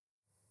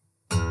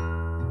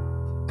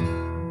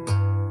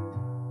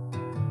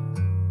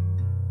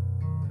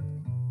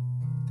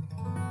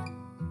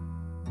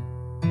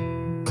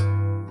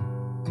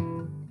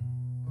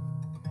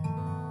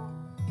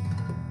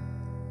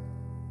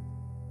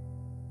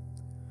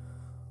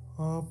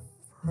A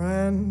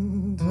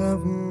friend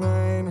of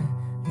mine,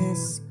 he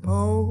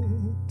spoke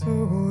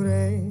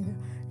today.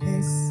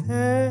 He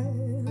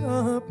said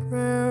a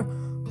prayer,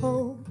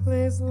 oh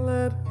please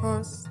let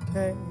her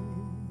stay.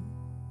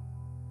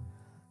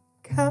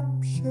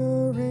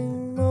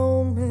 Capturing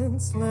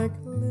moments like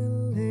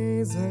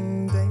lilies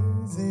and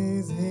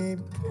daisies,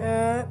 he'd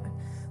get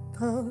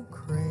the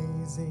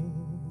crazies.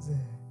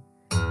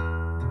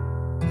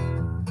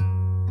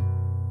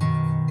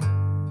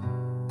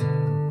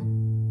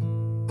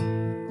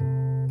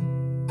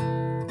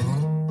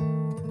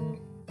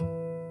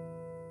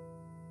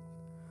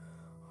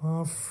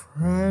 A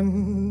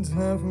friend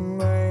of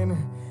mine,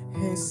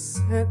 he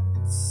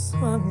sits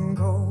on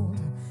gold,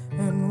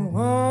 and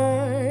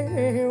why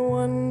he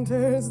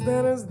wonders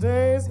that his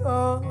days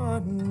are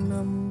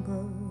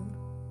numbered.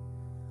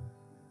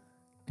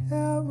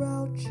 Tear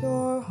out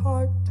your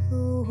heart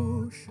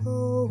to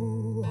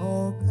show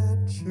all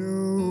that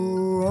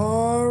you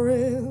are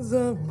is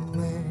a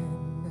man.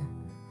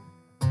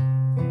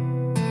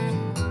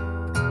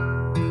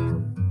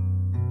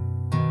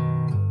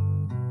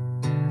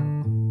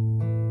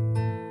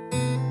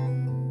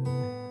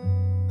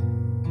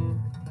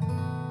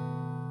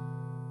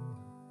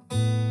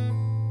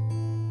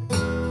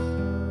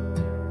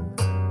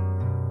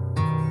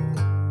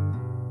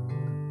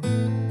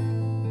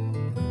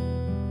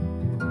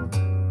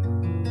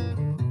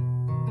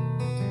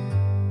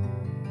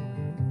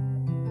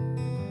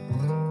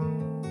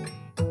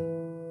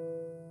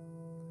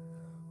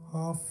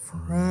 A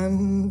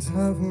friend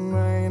of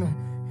mine,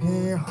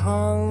 he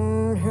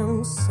hung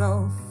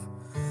himself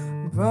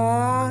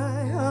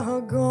by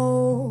a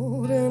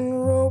golden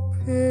rope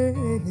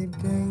he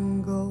dangles.